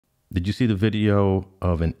Did you see the video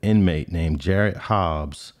of an inmate named Jarrett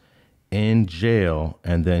Hobbs in jail,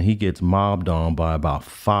 and then he gets mobbed on by about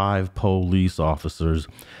 5 police officers,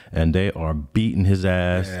 and they are beating his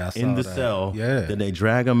ass in the cell. Yeah. Then they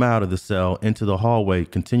drag him out of the cell into the hallway,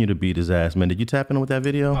 continue to beat his ass. Man, did you tap in with that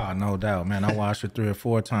video? Oh, no doubt, man. I watched it 3 or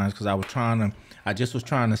 4 times because I just was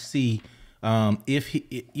trying to see if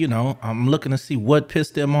he, I'm looking to see what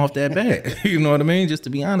pissed him off that bad. You know what I mean? Just to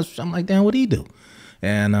be honest, I'm like, damn, what'd he do?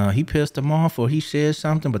 And he pissed him off or he said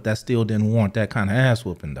something, but that still didn't warrant that kind of ass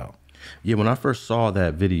whooping, though. Yeah, when I first saw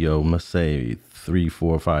that video, must say 3,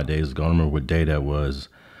 4, 5 days ago, I don't remember what day that was,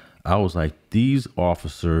 I was like, these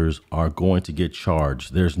officers are going to get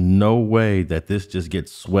charged. There's no way that this just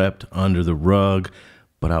gets swept under the rug.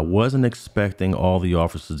 But I wasn't expecting all the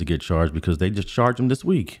officers to get charged because they just charged them this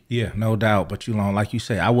week. Yeah, no doubt. But, like you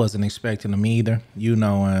say, I wasn't expecting them either,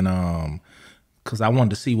 and because I wanted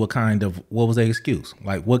to see what was their excuse?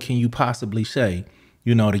 Like, what can you possibly say,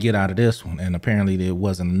 to get out of this one? And apparently it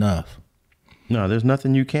wasn't enough. No, there's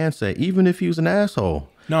nothing you can say, even if he was an asshole.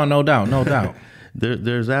 No doubt, no doubt.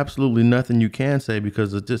 There's absolutely nothing you can say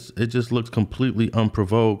because it just looks completely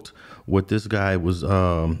unprovoked. What this guy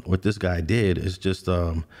did is just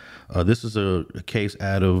this is a case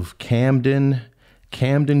out of Camden,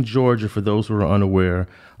 Georgia. For those who are unaware,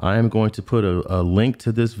 I am going to put a link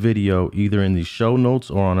to this video either in the show notes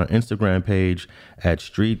or on our Instagram page at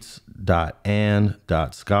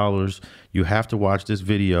streets.and.scholars. You have to watch this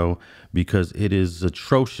video because it is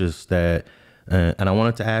atrocious that, and I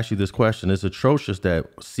wanted to ask you this question. It's atrocious that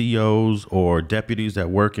COs or deputies that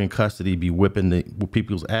work in custody be whipping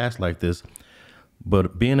people's ass like this.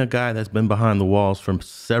 But being a guy that's been behind the walls for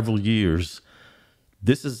several years,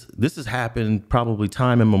 this has happened probably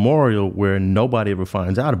time immemorial where nobody ever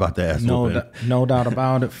finds out about the ass whooping. No doubt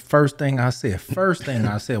about it. First thing I said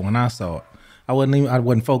when I saw it, I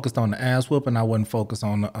wasn't focused on the ass whooping. I wasn't focused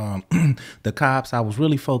on the cops. I was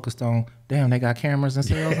really focused on, damn, they got cameras in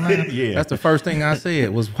cells now. Yeah. That's the first thing I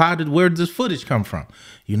said was, where did this footage come from?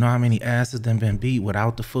 You know how many asses done been beat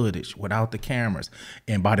without the footage, without the cameras,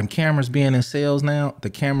 and by them cameras being in cells now, the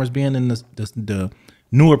cameras being in the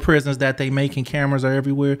newer prisons that they making, cameras are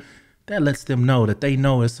everywhere. That lets them know that they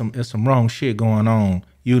know it's some wrong shit going on,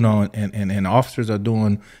 and officers are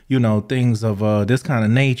doing, things of this kind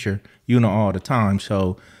of nature, all the time.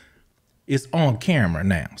 So it's on camera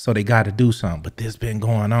now. So they got to do something. But this been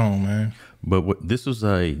going on, man. But this was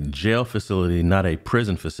a jail facility, not a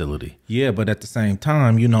prison facility. Yeah, but at the same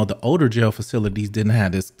time, the older jail facilities didn't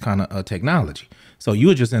have this kind of technology. So you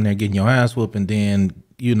were just in there getting your ass whooped and then,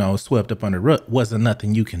 swept up under the rug. Wasn't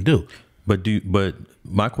nothing you can do. But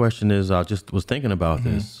my question is, I just was thinking about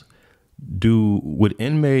this. Would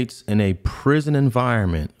inmates in a prison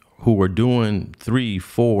environment who were doing 3,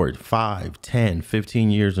 4, 5, 10,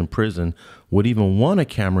 15 years in prison would even want a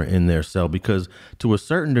camera in their cell? Because to a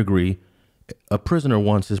certain degree, a prisoner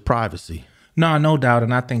wants his privacy. No doubt.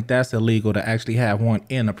 And I think that's illegal to actually have one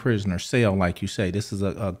in a prisoner cell. Like you say, this is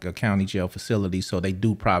a county jail facility. So they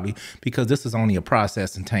do probably, because this is only a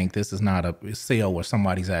processing tank. This is not a cell where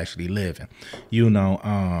somebody's actually living,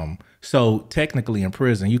 so technically in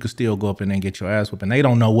prison, you could still go up in there and get your ass whooped. And they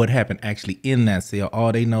don't know what happened actually in that cell.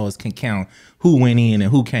 All they know is can count who went in and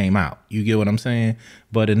who came out. You get what I'm saying?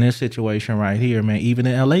 But in this situation right here, man, even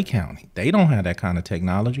in LA County, they don't have that kind of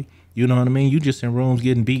technology. You know what I mean? You just in rooms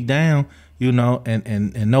getting beat down,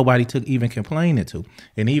 and nobody took even complaining to.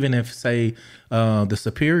 And even if, say, the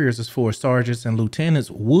superiors as far as sergeants and lieutenants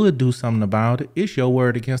would do something about it, it's your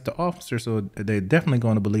word against the officers. So they're definitely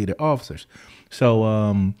going to believe the officers.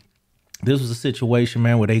 So this was a situation,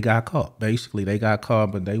 man, where they got caught. Basically, they got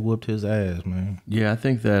caught, but they whooped his ass, man. Yeah, I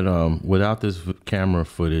think that without this camera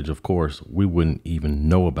footage, of course, we wouldn't even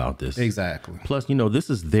know about this. Exactly. Plus,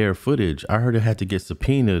 this is their footage. I heard it had to get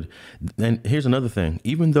subpoenaed. And here's another thing.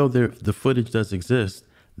 Even though the footage does exist,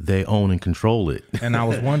 they own and control it. And I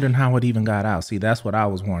was wondering how it even got out. See, that's what I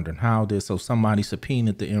was wondering. So somebody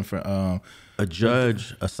subpoenaed the info. A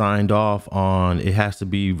judge signed off on it has to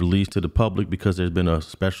be released to the public because there's been a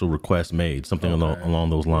special request made, something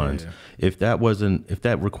along those lines. Yeah. If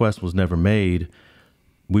that request was never made,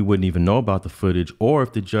 we wouldn't even know about the footage. Or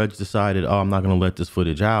if the judge decided, I'm not going to let this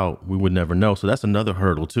footage out, we would never know. So that's another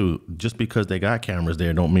hurdle too. Just because they got cameras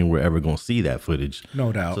there don't mean we're ever going to see that footage.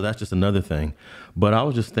 No doubt. So that's just another thing. But I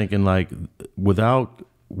was just thinking, like, without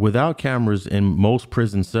cameras in most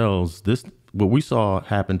prison cells, what we saw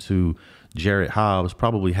happen to Jarrett Hobbs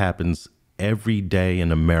probably happens every day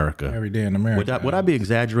in America. Every day in America. Would I be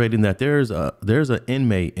exaggerating that there's an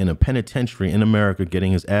inmate in a penitentiary in America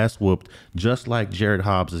getting his ass whooped just like Jarrett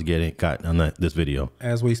Hobbs is got on this video?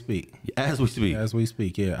 As we speak. As we speak. As we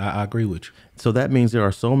speak, yeah. I agree with you. So that means there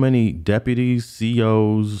are so many deputies,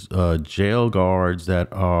 COs, jail guards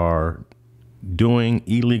that are doing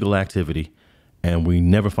illegal activity, and we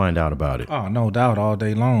never find out about it. Oh, no doubt, all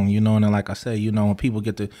day long, you know. And then, like I say, you know, when people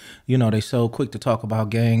get to, you know, they so quick to talk about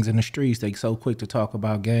gangs in the streets, they so quick to talk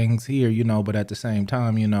about gangs here, you know, but at the same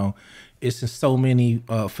time, you know, it's just so many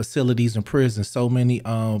facilities and prisons, so many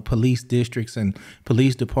police districts and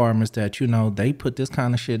police departments that, you know, they put this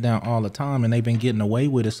kind of shit down all the time, and they've been getting away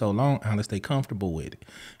with it so long unless they comfortable with it.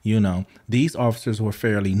 You know, these officers were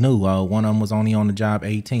fairly new. One of them was only on the job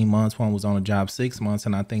 18 months, one was on the job 6 months,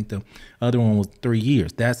 and I think the other one was 3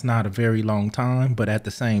 years. That's not a very long time, but at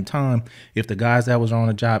the same time, if the guys that was on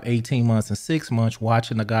the job 18 months and 6 months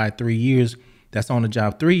watching the guy 3 years that's on the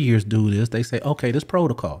job 3 years do this, they say, okay, this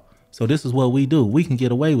protocol. So this is what we do. We can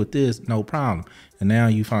get away with this, no problem. And now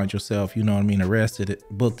you find yourself, you know what I mean, arrested,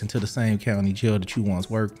 booked into the same county jail that you once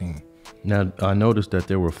worked in. Now, I noticed that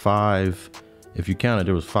there were 5, if you counted,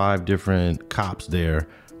 there was 5 different cops there,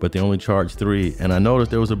 but they only charged 3. And I noticed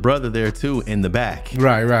there was a brother there too in the back.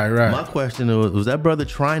 Right. My question was that brother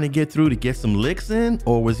trying to get through to get some licks in,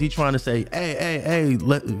 or was he trying to say, hey,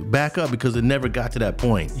 back up, because it never got to that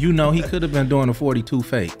point? You know, he could have been doing a 42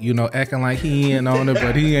 fake, you know, acting like he in on it,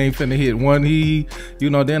 but he ain't finna hit one. You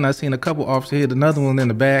know, then I seen a couple officers hit another one in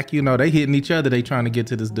the back. You know, they hitting each other. They trying to get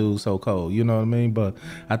to this dude so cold. You know what I mean? But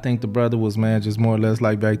I think the brother was, man, just more or less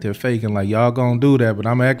like back there faking, like, y'all gonna do that, but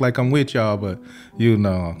I'm gonna act like I'm with y'all, but you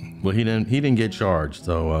know. Well, he didn't get charged,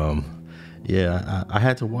 so yeah, I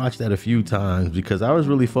had to watch that a few times because I was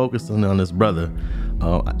really focusing on this brother.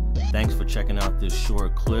 Thanks for checking out this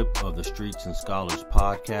short clip of the Streets and Scholars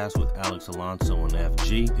podcast with Alex Alonso and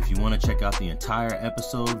FG. If you want to check out the entire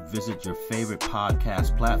episode, visit your favorite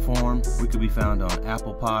podcast platform. We could be found on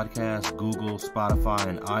Apple Podcasts, Google, Spotify,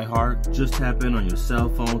 and iHeart. Just tap in on your cell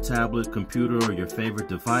phone, tablet, computer, or your favorite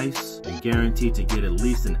device, and guaranteed to get at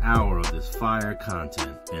least an hour of this fire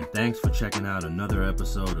content. And thanks for checking out another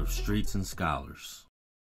episode of Streets and Scholars.